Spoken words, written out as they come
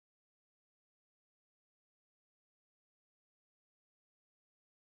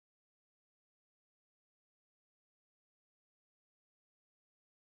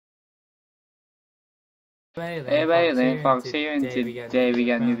Hey Hey everybody, LandFox LandFox here, and today we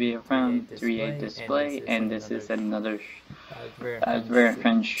got a new video from 3A Display, and this is another Fazbear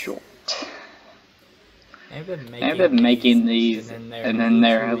Friends short. I've been I've been making these, and and then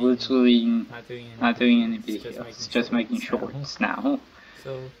they're literally literally not doing any videos, videos, just making shorts now.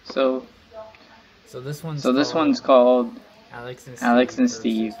 So So this this one's one's called Alex Alex and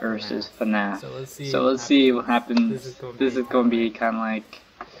Steve Steve versus FNAF. FNAF. So Let's see what happens. This is going gonna to be be kind of like,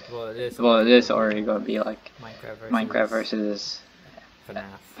 well, this or it's gonna be like Minecraft versus FNAF.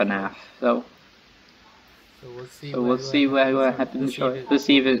 FNAF. So So let's see what happens. Let's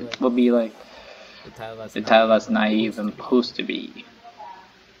see if it will be like the title that's not even supposed to be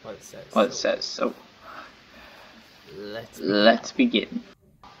what it says. So let's begin.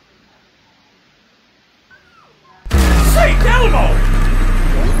 Say, Delmo!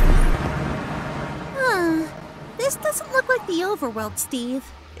 This doesn't look like the overworld, Steve.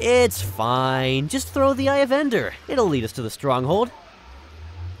 It's fine. Just throw the Eye of Ender. It'll lead us to the stronghold.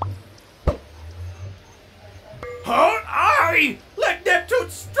 Hold I! Let Neptune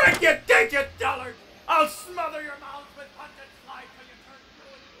strike you, take you, dullard! I'll smother your mouth with punch and slide till you turn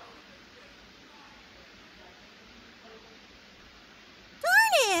blue and yellow.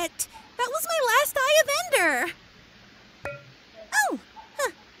 Darn it! That was my last Eye of Ender! Oh!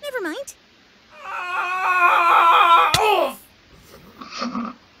 Huh, never mind. Ah! Oof!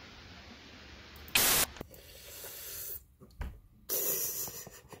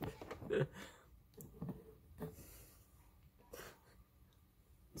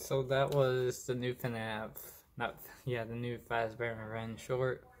 So that was the new FNAF, the new Fazbear and Ren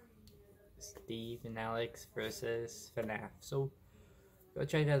short, Steve and Alex versus FNAF. So go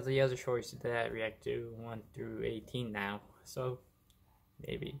check out the other shorts that I react to, 1 through 18 now. So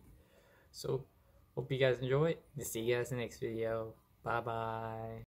maybe. So hope you guys enjoy it. See you guys in the next video. Bye bye.